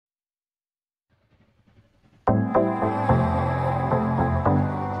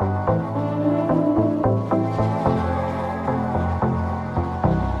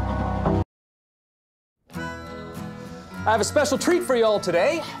I have a special treat for you all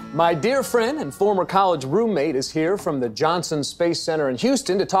today. My dear friend and former college roommate is here from the Johnson Space Center in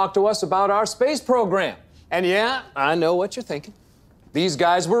Houston to talk to us about our space program. And yeah, I know what you're thinking. These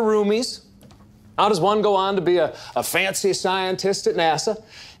guys were roomies. How does one go on to be a fancy scientist at NASA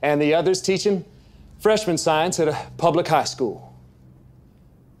and the other's teaching freshman science at a public high school?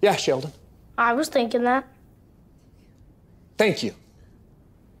 Yeah, Sheldon? I was thinking that. Thank you.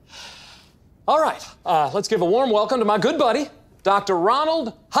 All right, let's give a warm welcome to my good buddy, Dr.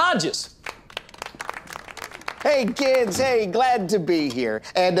 Ronald Hodges. Hey, kids, hey, glad to be here.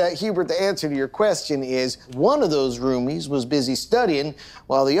 And, Hubert, the answer to your question is one of those roomies was busy studying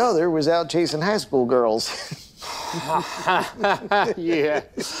while the other was out chasing high school girls. Yeah.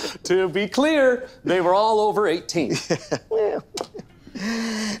 To be clear, they were all over 18. Well.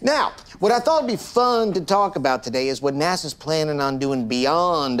 Now, what I thought would be fun to talk about today is what NASA's planning on doing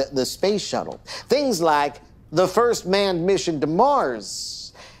beyond the space shuttle. Things like the first manned mission to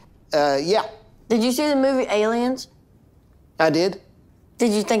Mars. Yeah. Did you see the movie Aliens? I did.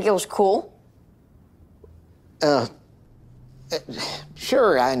 Did you think it was cool?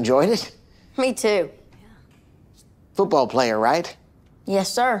 Sure, I enjoyed it. Me too. Football player, right?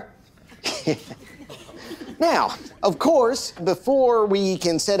 Yes, sir. Now, of course, before we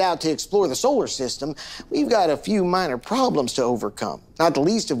can set out to explore the solar system, we've got a few minor problems to overcome. Not the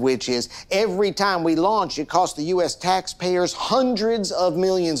least of which is every time we launch, it costs the U.S. taxpayers hundreds of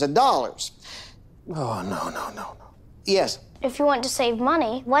millions of dollars. Oh, no. Yes. If you want to save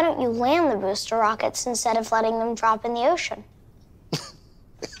money, why don't you land the booster rockets instead of letting them drop in the ocean?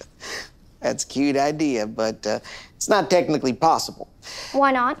 That's a cute idea, but it's not technically possible.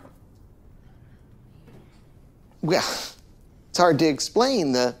 Why not? Well, it's hard to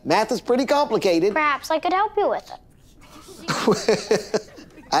explain. The math is pretty complicated. Perhaps I could help you with it.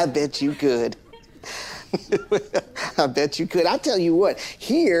 I bet you could. I bet you could. I'll tell you what,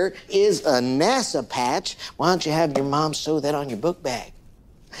 here is a NASA patch. Why don't you have your mom sew that on your book bag?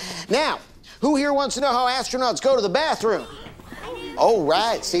 Now, who here wants to know how astronauts go to the bathroom? Oh,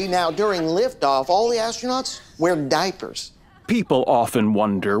 right. See, now, during liftoff, all the astronauts wear diapers. People often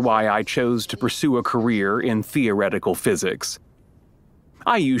wonder why I chose to pursue a career in theoretical physics.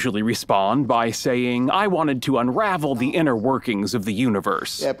 I usually respond by saying I wanted to unravel the inner workings of the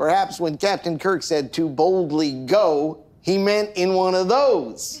universe. Yeah, perhaps when Captain Kirk said to boldly go, he meant in one of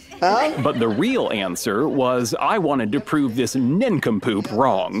those, huh? But the real answer was I wanted to prove this nincompoop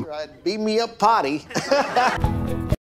wrong. That's right. Beat me up, potty.